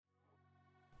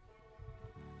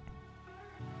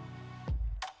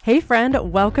Hey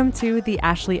friend, welcome to the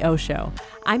Ashley O Show.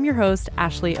 I'm your host,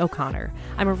 Ashley O'Connor.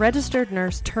 I'm a registered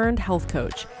nurse turned health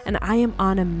coach, and I am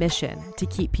on a mission to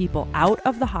keep people out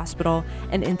of the hospital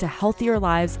and into healthier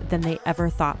lives than they ever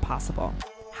thought possible.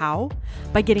 How?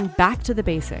 By getting back to the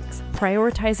basics,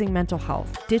 prioritizing mental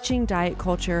health, ditching diet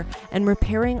culture, and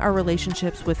repairing our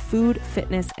relationships with food,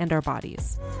 fitness, and our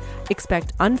bodies.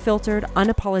 Expect unfiltered,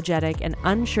 unapologetic, and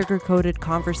unsugar-coated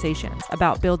conversations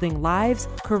about building lives,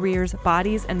 careers,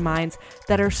 bodies, and minds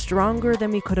that are stronger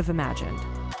than we could have imagined.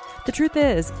 The truth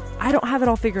is, I don't have it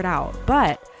all figured out,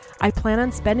 but I plan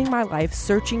on spending my life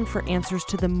searching for answers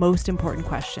to the most important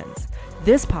questions.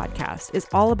 This podcast is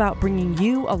all about bringing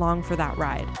you along for that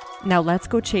ride. Now let's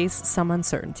go chase some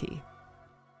uncertainty.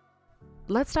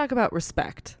 Let's talk about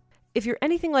respect. If you're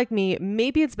anything like me,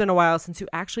 maybe it's been a while since you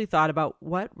actually thought about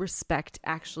what respect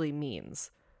actually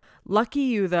means. Lucky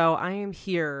you, though, I am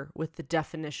here with the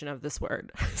definition of this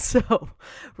word. So,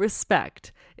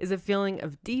 respect is a feeling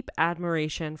of deep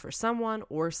admiration for someone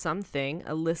or something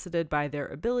elicited by their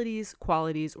abilities,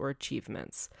 qualities, or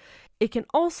achievements. It can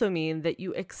also mean that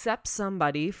you accept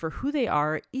somebody for who they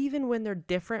are, even when they're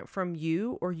different from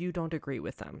you or you don't agree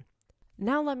with them.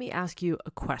 Now let me ask you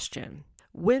a question.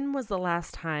 When was the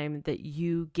last time that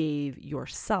you gave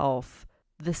yourself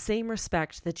the same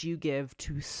respect that you give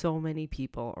to so many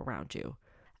people around you?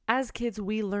 As kids,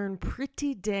 we learn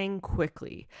pretty dang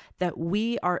quickly that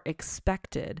we are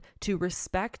expected to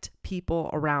respect people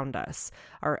around us,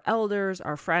 our elders,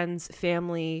 our friends,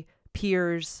 family,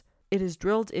 peers. It is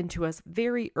drilled into us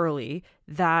very early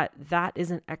that that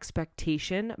is an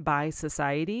expectation by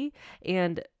society,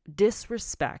 and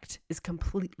disrespect is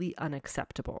completely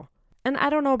unacceptable. And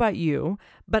I don't know about you,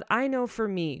 but I know for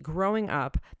me, growing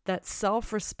up, that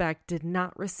self-respect did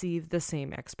not receive the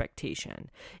same expectation.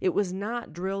 It was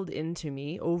not drilled into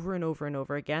me over and over and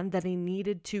over again that I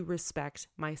needed to respect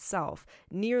myself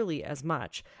nearly as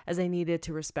much as I needed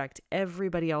to respect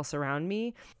everybody else around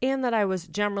me, and that I was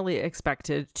generally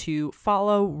expected to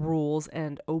follow rules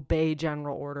and obey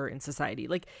general order in society.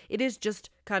 Like, it is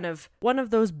just kind of one of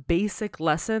those basic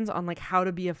lessons on like how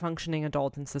to be a functioning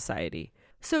adult in society.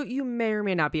 So you may or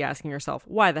may not be asking yourself,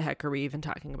 why the heck are we even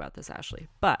talking about this, Ashley?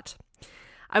 But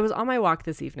I was on my walk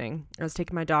this evening. I was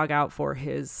taking my dog out for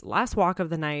his last walk of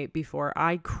the night before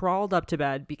I crawled up to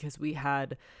bed because we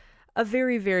had a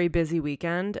very, very busy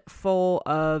weekend full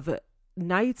of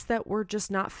nights that were just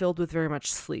not filled with very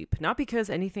much sleep. Not because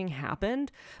anything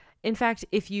happened. In fact,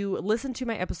 if you listen to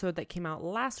my episode that came out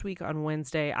last week on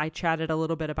Wednesday, I chatted a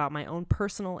little bit about my own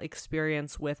personal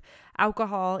experience with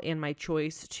alcohol and my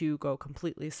choice to go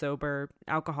completely sober,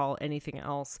 alcohol, anything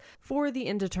else, for the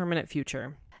indeterminate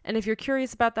future. And if you're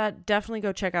curious about that, definitely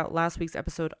go check out last week's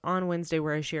episode on Wednesday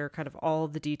where I share kind of all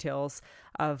the details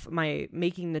of my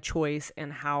making the choice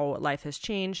and how life has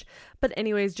changed. But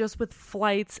anyways, just with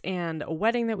flights and a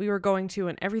wedding that we were going to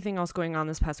and everything else going on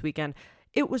this past weekend,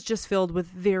 it was just filled with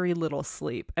very little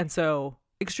sleep. And so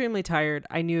extremely tired.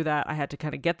 I knew that I had to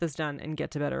kind of get this done and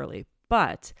get to bed early.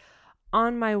 But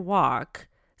on my walk,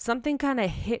 something kind of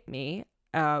hit me,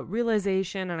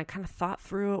 realization, and I kind of thought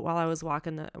through it while I was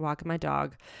walking my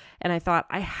dog. And I thought,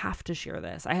 I have to share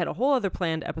this. I had a whole other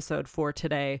planned episode for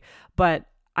today, but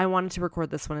I wanted to record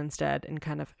this one instead and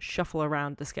kind of shuffle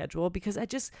around the schedule because I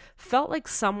just felt like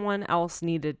someone else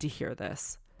needed to hear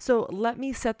this. So let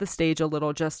me set the stage a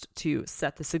little just to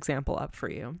set this example up for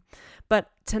you.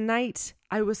 But tonight,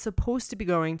 I was supposed to be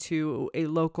going to a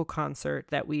local concert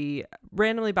that we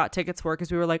randomly bought tickets for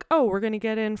because we were like, oh, we're going to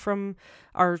get in from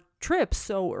our trip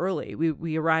so early.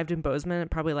 We arrived in Bozeman at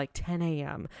probably like 10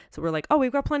 a.m. So we're like, oh,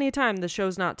 we've got plenty of time. The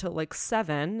show's not till like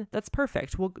 7. That's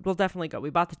perfect. We'll definitely go. We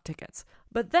bought the tickets.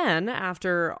 But then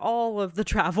after all of the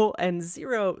travel and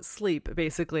zero sleep,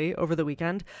 basically, over the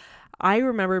weekend, I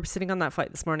remember sitting on that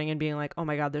flight this morning and being like, oh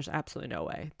my God, there's absolutely no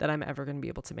way that I'm ever going to be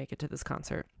able to make it to this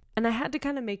concert. And I had to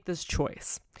kind of make this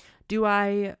choice. Do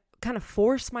I kind of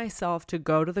force myself to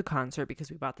go to the concert because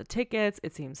we bought the tickets?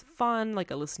 It seems fun.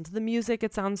 Like, I listen to the music.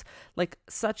 It sounds like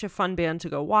such a fun band to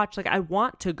go watch. Like, I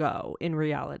want to go in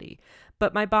reality.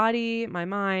 But my body, my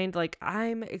mind, like,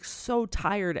 I'm so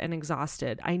tired and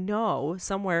exhausted. I know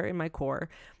somewhere in my core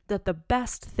that the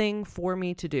best thing for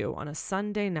me to do on a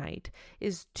Sunday night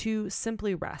is to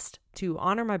simply rest, to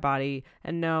honor my body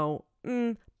and know,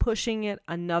 pushing it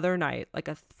another night, like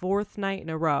a 4th night in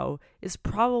a row, is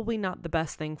probably not the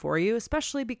best thing for you,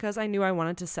 especially because I knew I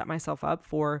wanted to set myself up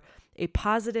for a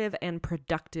positive and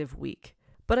productive week.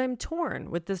 But I'm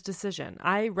torn with this decision.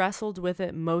 I wrestled with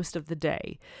it most of the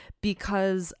day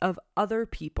because of other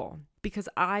people. because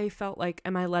I felt like,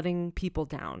 am I letting people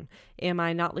down? Am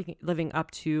I not living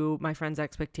up to my friends'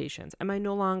 expectations? Am I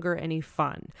no longer any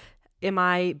fun? Am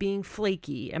I being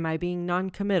flaky? Am I being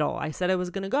non-committal? I said I was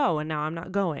going to go and now I'm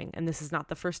not going. And this is not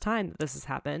the first time that this has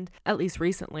happened, at least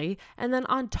recently. And then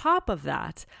on top of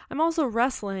that, I'm also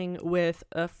wrestling with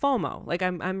FOMO. Like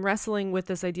I'm wrestling with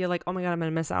this idea like, oh my God, I'm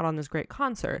going to miss out on this great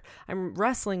concert. I'm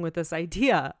wrestling with this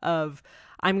idea of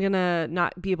I'm going to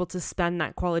not be able to spend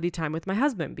that quality time with my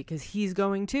husband because he's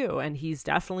going too. And he's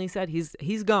definitely said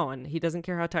he's going. He doesn't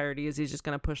care how tired he is. He's just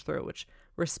going to push through, which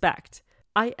respect.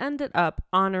 I ended up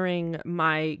honoring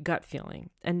my gut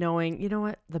feeling and knowing, you know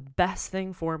what, the best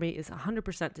thing for me is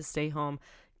 100% to stay home,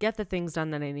 get the things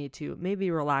done that I need to, maybe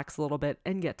relax a little bit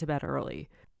and get to bed early.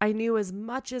 I knew as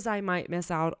much as I might miss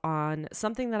out on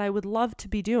something that I would love to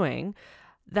be doing,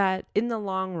 that in the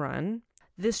long run,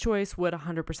 this choice would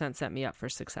 100% set me up for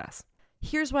success.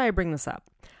 Here's why I bring this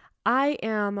up. I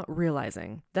am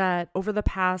realizing that over the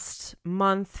past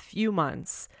few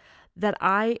months, that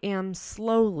I am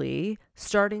slowly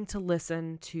starting to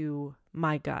listen to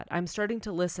my gut. I'm starting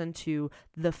to listen to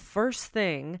the first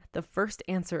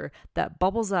answer that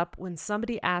bubbles up when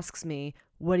somebody asks me,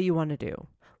 what do you want to do?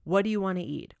 What do you want to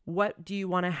eat? What do you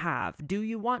want to have? Do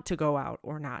you want to go out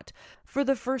or not? For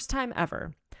the first time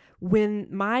ever, when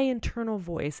my internal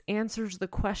voice answers the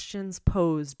questions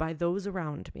posed by those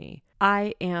around me,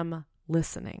 I am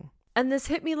listening. And this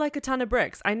hit me like a ton of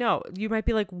bricks. I know you might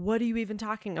be like, what are you even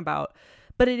talking about?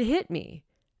 But it hit me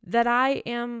that I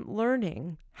am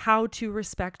learning how to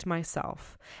respect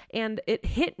myself. And it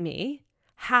hit me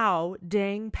how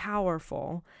dang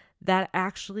powerful that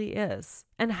actually is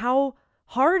and how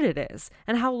hard it is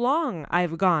and how long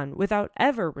I've gone without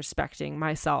ever respecting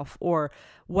myself or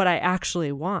what I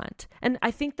actually want. And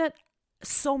I think that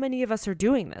so many of us are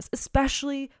doing this,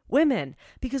 especially women,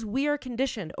 because we are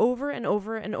conditioned over and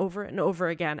over and over and over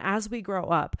again as we grow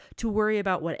up to worry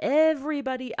about what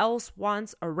everybody else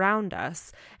wants around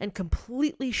us and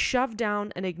completely shove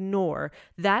down and ignore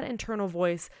that internal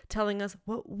voice telling us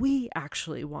what we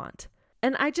actually want.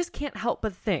 And I just can't help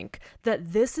but think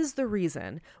that this is the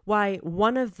reason why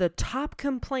one of the top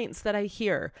complaints that I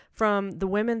hear from the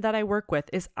women that I work with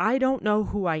is I don't know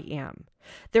who I am.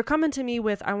 They're coming to me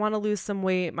with, I want to lose some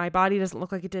weight. My body doesn't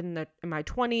look like it did in my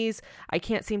 20s. I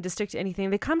can't seem to stick to anything.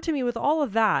 They come to me with all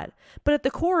of that. But at the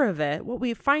core of it, what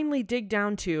we finally dig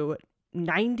down to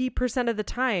 90% of the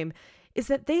time is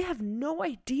that they have no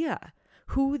idea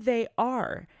who they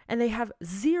are. And they have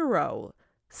zero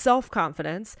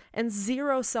self-confidence and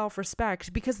zero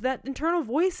self-respect because that internal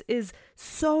voice is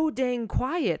so dang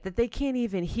quiet that they can't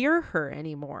even hear her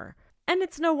anymore. And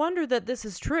it's no wonder that this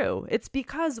is true. It's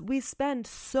because we spend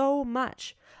so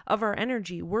much of our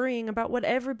energy worrying about what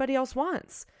everybody else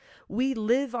wants. We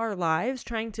live our lives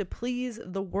trying to please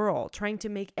the world, trying to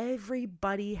make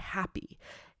everybody happy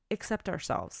except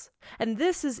ourselves. And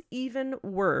this is even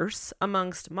worse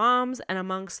amongst moms and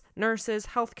amongst nurses,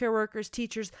 healthcare workers,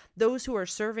 teachers, those who are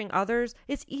serving others.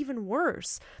 It's even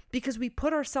worse because we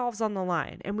put ourselves on the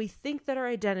line and we think that our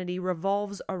identity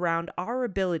revolves around our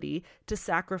ability to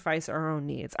sacrifice our own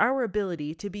needs, our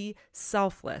ability to be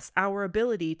selfless, our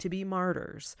ability to be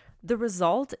martyrs. The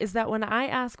result is that when I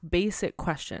ask basic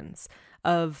questions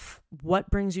of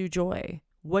what brings you joy,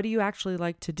 what do you actually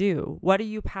like to do? What are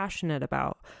you passionate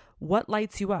about? What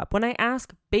lights you up? When I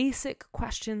ask basic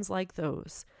questions like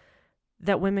those,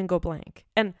 that women go blank.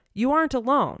 And you aren't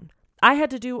alone. I had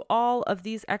to do all of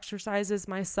these exercises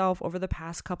myself over the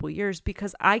past couple years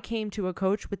because I came to a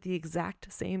coach with the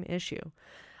exact same issue.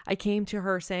 I came to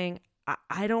her saying,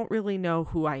 I don't really know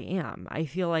who I am. I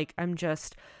feel like I'm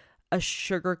just a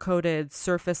sugar-coated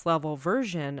surface level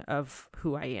version of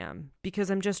who I am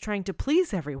because I'm just trying to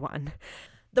please everyone.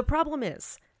 The problem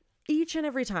is, each and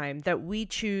every time that we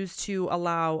choose to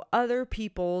allow other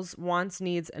people's wants,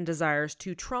 needs, and desires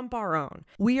to trump our own,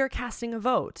 we are casting a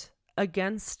vote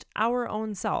against our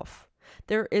own self.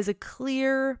 There is a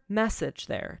clear message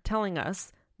there telling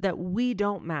us that we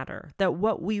don't matter, that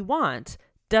what we want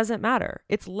doesn't matter.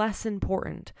 It's less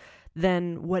important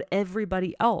than what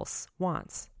everybody else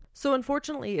wants. So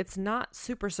unfortunately, it's not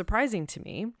super surprising to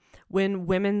me when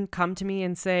women come to me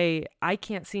and say, I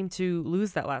can't seem to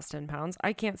lose that last 10 pounds.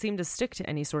 I can't seem to stick to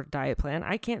any sort of diet plan.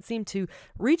 I can't seem to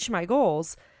reach my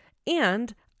goals.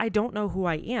 And I don't know who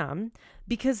I am,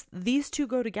 because these two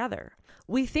go together.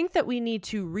 We think that we need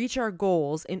to reach our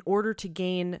goals in order to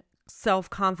gain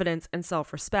self-confidence and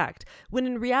self-respect, when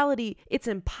in reality, it's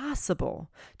impossible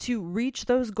to reach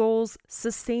those goals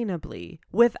sustainably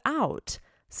without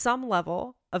some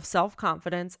level of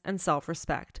self-confidence and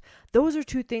self-respect. Those are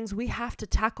two things we have to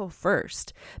tackle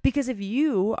first. Because if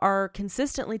you are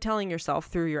consistently telling yourself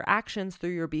through your actions,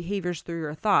 through your behaviors, through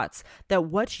your thoughts, that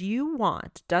what you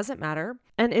want doesn't matter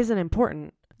and isn't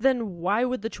important, then why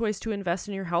would the choice to invest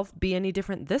in your health be any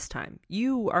different this time?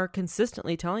 You are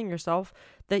consistently telling yourself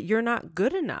that you're not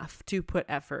good enough to put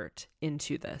effort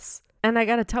into this. And I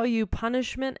gotta tell you,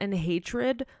 punishment and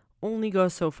hatred only go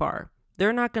so far.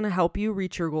 They're not going to help you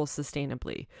reach your goals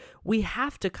sustainably. We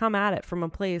have to come at it from a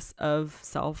place of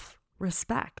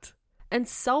self-respect. And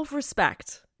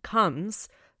self-respect comes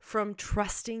from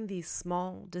trusting these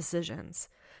small decisions.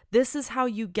 This is how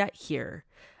you get here.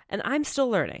 And I'm still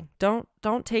learning. Don't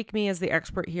take me as the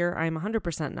expert here. I'm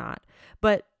 100% not.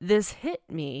 But this hit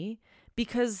me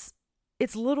because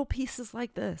it's little pieces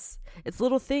like this. It's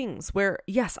little things where,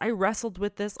 yes, I wrestled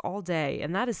with this all day,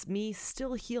 and that is me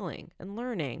still healing and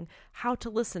learning how to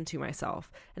listen to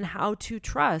myself and how to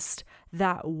trust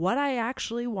that what I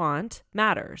actually want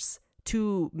matters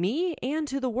to me and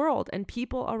to the world and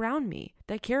people around me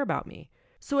that care about me.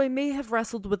 So I may have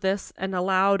wrestled with this and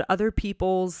allowed other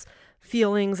people's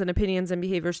feelings and opinions and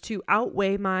behaviors to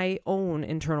outweigh my own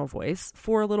internal voice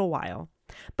for a little while.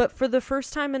 But for the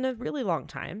first time in a really long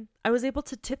time, I was able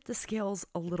to tip the scales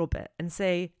a little bit and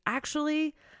say,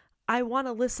 actually, I want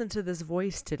to listen to this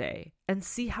voice today and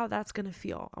see how that's going to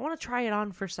feel. I want to try it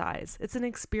on for size. It's an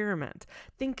experiment.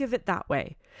 Think of it that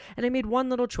way. And I made one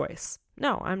little choice.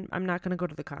 No, I'm not going to go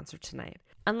to the concert tonight.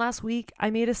 And last week,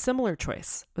 I made a similar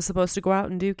choice. I was supposed to go out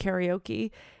and do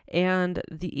karaoke. And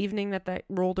the evening that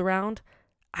rolled around,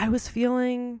 I was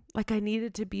feeling like I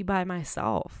needed to be by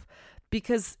myself.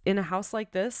 Because in a house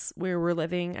like this, where we're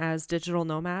living as digital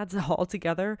nomads all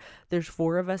together, there's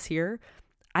 4 of us here,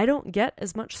 I don't get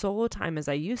as much solo time as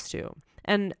I used to.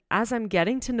 And as I'm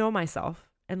getting to know myself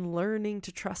and learning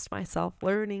to trust myself,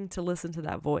 learning to listen to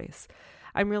that voice,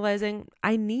 I'm realizing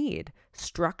I need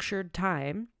structured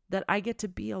time that I get to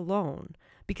be alone,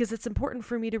 because it's important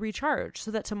for me to recharge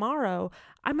so that tomorrow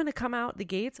I'm going to come out the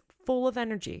gates full of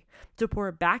energy to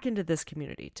pour back into this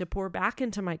community, to pour back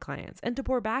into my clients, and to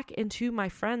pour back into my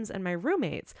friends and my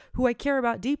roommates who I care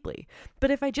about deeply.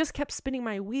 But if I just kept spinning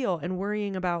my wheel and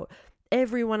worrying about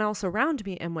everyone else around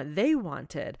me and what they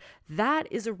wanted, that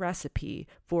is a recipe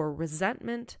for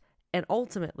resentment and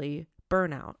ultimately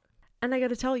burnout. And I got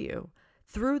to tell you,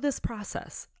 through this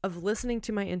process of listening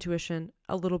to my intuition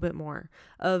a little bit more,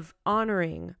 of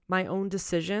honoring my own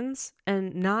decisions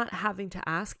and not having to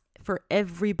ask for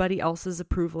everybody else's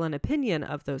approval and opinion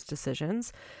of those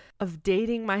decisions, of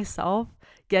dating myself,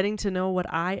 getting to know what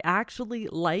I actually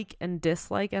like and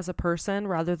dislike as a person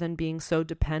rather than being so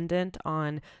dependent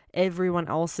on everyone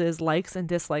else's likes and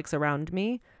dislikes around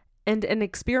me, and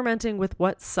experimenting with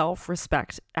what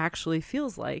self-respect actually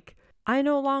feels like, I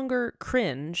no longer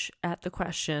cringe at the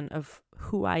question of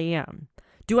who I am.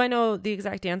 Do I know the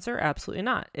exact answer? Absolutely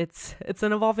not. It's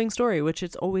an evolving story, which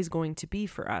it's always going to be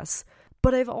for us.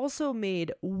 But I've also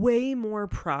made way more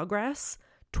progress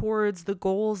towards the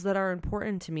goals that are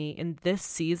important to me in this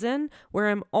season, where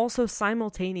I'm also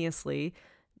simultaneously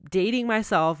dating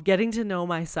myself, getting to know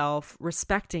myself,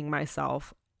 respecting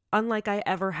myself, unlike I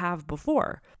ever have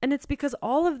before. And it's because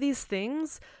all of these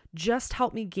things just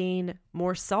help me gain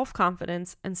more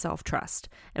self-confidence and self-trust.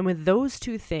 And with those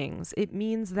two things, it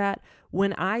means that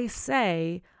when I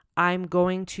say I'm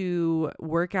going to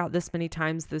work out this many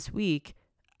times this week,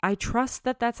 I trust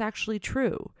that that's actually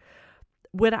true.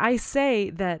 When I say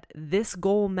that this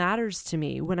goal matters to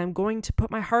me, when I'm going to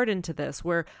put my heart into this,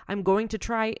 where I'm going to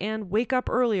try and wake up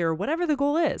earlier, whatever the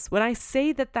goal is, when I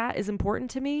say that that is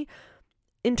important to me,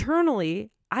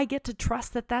 internally, I get to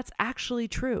trust that that's actually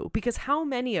true. Because how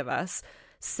many of us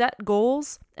set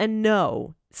goals and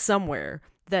know somewhere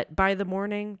that by the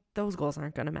morning, those goals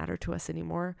aren't going to matter to us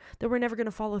anymore, that we're never going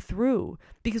to follow through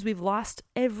because we've lost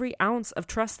every ounce of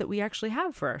trust that we actually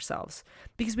have for ourselves,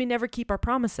 because we never keep our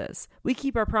promises. We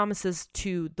keep our promises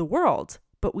to the world,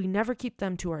 but we never keep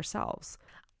them to ourselves.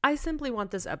 I simply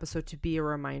want this episode to be a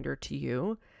reminder to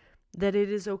you that it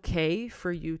is okay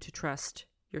for you to trust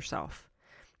yourself.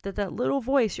 That little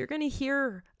voice, you're going to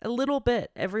hear a little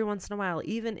bit every once in a while,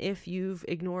 even if you've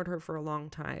ignored her for a long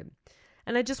time.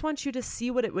 And I just want you to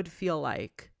see what it would feel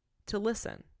like to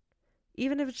listen,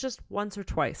 even if it's just once or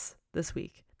twice this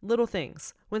week. Little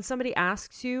things. When somebody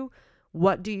asks you,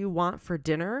 what do you want for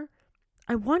dinner?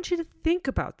 I want you to think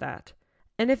about that.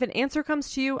 And if an answer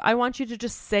comes to you, I want you to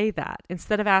just say that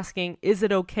instead of asking, is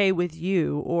it okay with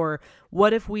you? Or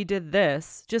what if we did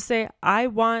this? Just say, I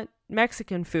want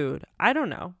Mexican food. I don't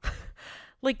know.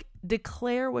 Like,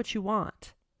 declare what you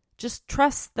want. Just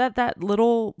trust that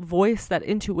little voice, that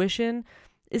intuition,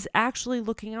 is actually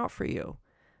looking out for you.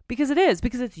 Because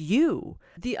it's you.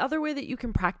 The other way that you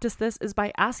can practice this is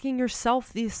by asking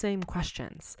yourself these same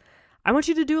questions. I want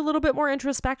you to do a little bit more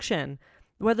introspection,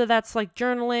 whether that's like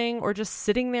journaling or just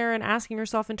sitting there and asking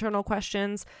yourself internal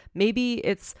questions. Maybe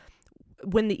it's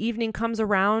when the evening comes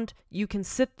around, you can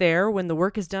sit there when the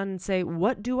work is done and say,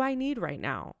 what do I need right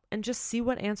now? And just see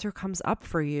what answer comes up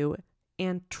for you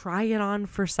and try it on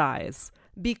for size.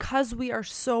 Because we are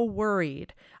so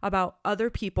worried about other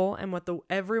people and what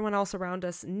everyone else around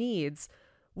us needs,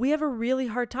 we have a really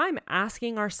hard time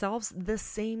asking ourselves the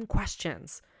same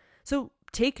questions. So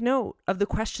take note of the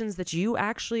questions that you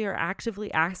actually are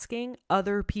actively asking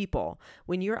other people.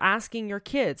 When you're asking your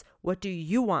kids, what do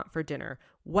you want for dinner?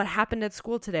 What happened at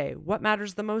school today? What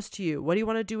matters the most to you? What do you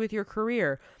want to do with your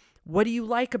career? What do you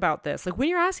like about this? Like when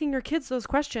you're asking your kids those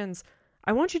questions,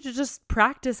 I want you to just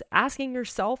practice asking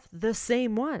yourself the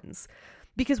same ones,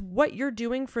 because what you're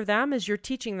doing for them is you're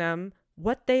teaching them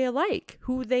what they like,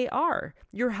 who they are.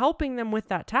 You're helping them with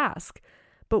that task,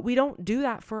 but we don't do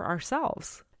that for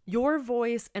ourselves. Your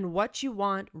voice and what you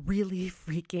want really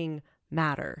freaking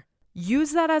matter.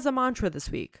 Use that as a mantra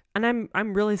this week. And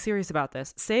I'm really serious about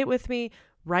this. Say it with me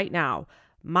right now.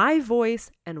 My voice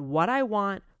and what I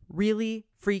want really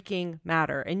freaking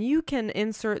matter. And you can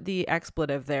insert the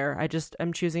expletive there.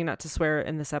 I'm choosing not to swear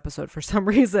in this episode for some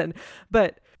reason,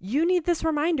 but you need this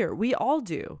reminder. We all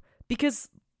do, because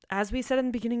as we said in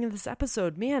the beginning of this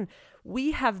episode, man,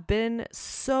 we have been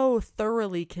so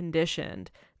thoroughly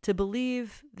conditioned to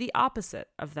believe the opposite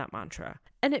of that mantra.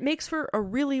 And it makes for a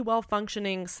really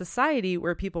well-functioning society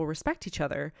where people respect each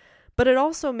other, but it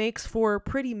also makes for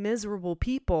pretty miserable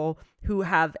people who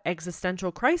have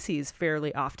existential crises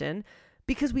fairly often,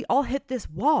 because we all hit this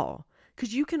wall,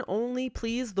 because you can only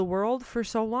please the world for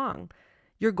so long.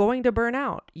 You're going to burn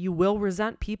out. You will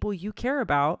resent people you care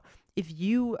about if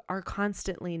you are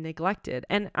constantly neglected.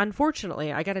 And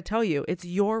unfortunately, I got to tell you, it's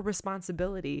your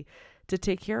responsibility to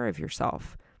take care of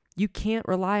yourself. You can't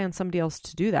rely on somebody else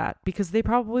to do that, because they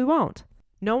probably won't.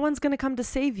 No one's going to come to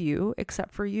save you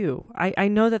except for you. I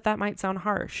know that might sound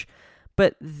harsh,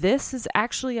 but this is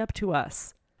actually up to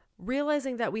us.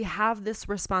 Realizing that we have this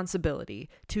responsibility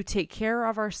to take care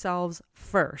of ourselves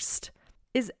first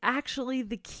is actually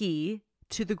the key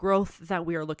to the growth that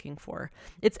we are looking for.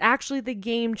 It's actually the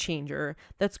game changer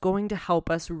that's going to help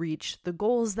us reach the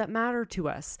goals that matter to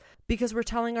us, because we're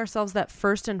telling ourselves that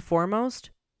first and foremost,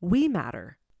 we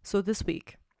matter. So this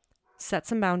week, set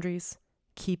some boundaries,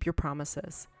 keep your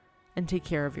promises, and take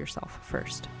care of yourself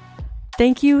first.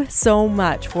 Thank you so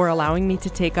much for allowing me to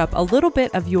take up a little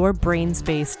bit of your brain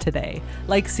space today.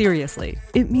 Like seriously,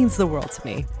 it means the world to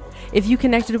me. If you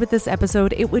connected with this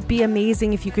episode, it would be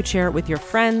amazing if you could share it with your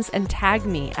friends and tag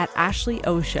me at Ashley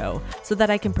O Show so that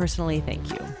I can personally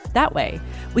thank you. That way,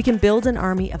 we can build an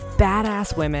army of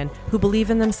badass women who believe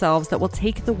in themselves that will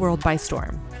take the world by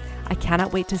storm. I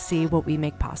cannot wait to see what we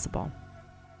make possible.